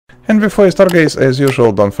And before you start, guys, as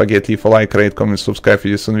usual, don't forget leave a like, rate, comment, subscribe if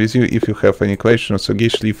it's on with you. If you have any questions or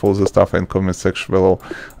guys, leave all the stuff in comment section below.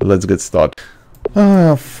 Let's get started.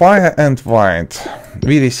 Fire and wind.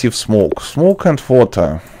 We receive smoke. Smoke and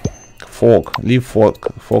water. Fog. Leave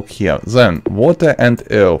fog here. Then water and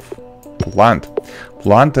earth. Plant.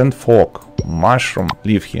 Plant and fog. Mushroom.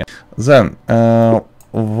 Leave here. Then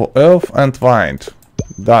earth and wind.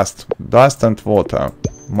 Dust. Dust and water.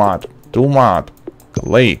 Mud. To mud.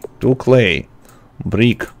 Clay. To clay.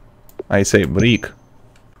 Brick. I say brick.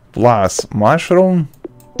 Plus mushroom.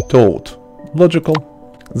 Toad. Logical.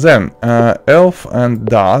 Then earth and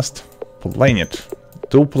dust. Planet.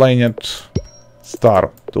 To planet.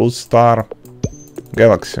 Star. To star.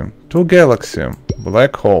 Galaxy. To galaxy.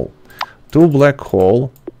 Black hole. To black hole.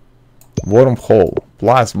 Wormhole.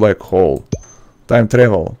 Plus black hole. Time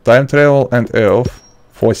travel. Time travel and earth.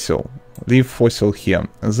 Fossil. Leave fossil here.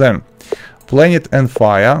 Then planet and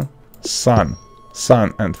fire. Sun.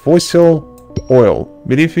 Sun and fossil. Oil.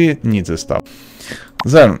 Believe we need this stuff.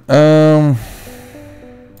 Then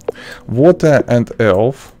water and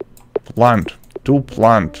earth. Plant. To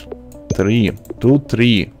plant. Tree. To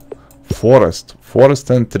tree. Forest. Forest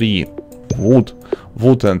and tree. Wood.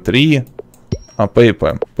 Wood and tree.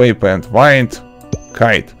 Paper. Paper and wind.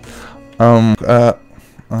 Kite.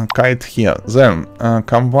 Kite here. Then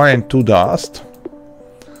combine to dust.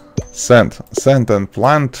 Sand. Sand and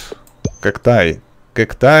plant. Cacti.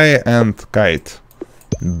 Cacti and kite.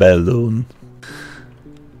 Balloon.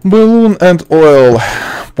 Balloon and oil.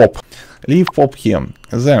 Pop. Leave pop here.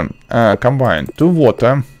 Then combine to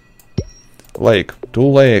water. Lake. To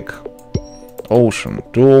lake. Ocean.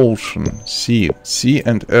 To ocean. Sea. Sea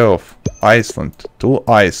and earth. Iceland. To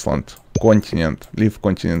Iceland. Continent. Leave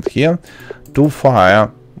continent here. To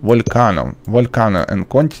fire. Volcano. Volcano and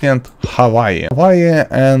continent. Hawaii. Hawaii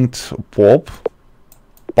and pop.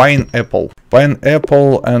 Pineapple.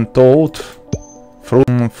 Pineapple and toad.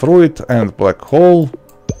 Fruit and black hole.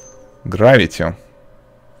 Gravity.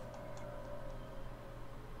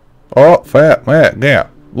 Oh, yeah.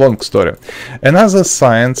 Long story. Another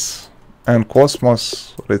science and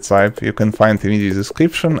cosmos recipe you can find in video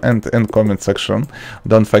description and in comment section.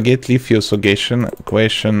 Don't forget leave your suggestion,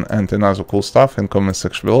 question and another cool stuff in comment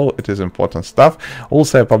section below. It is important stuff.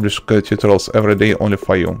 Also I publish tutorials every day only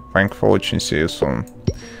for you. Thank you for watching. See you soon.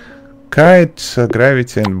 Kite,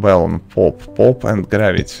 gravity and balloon. Pop and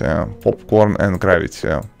gravity. Popcorn and gravity.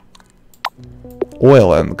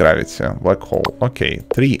 Oil and gravity. Black hole. Okay.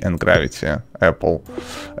 Tree and gravity. Apple.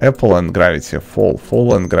 Apple and gravity. Fall.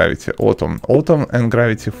 Fall and gravity. Autumn. Autumn and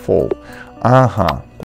gravity. Fall. Aha.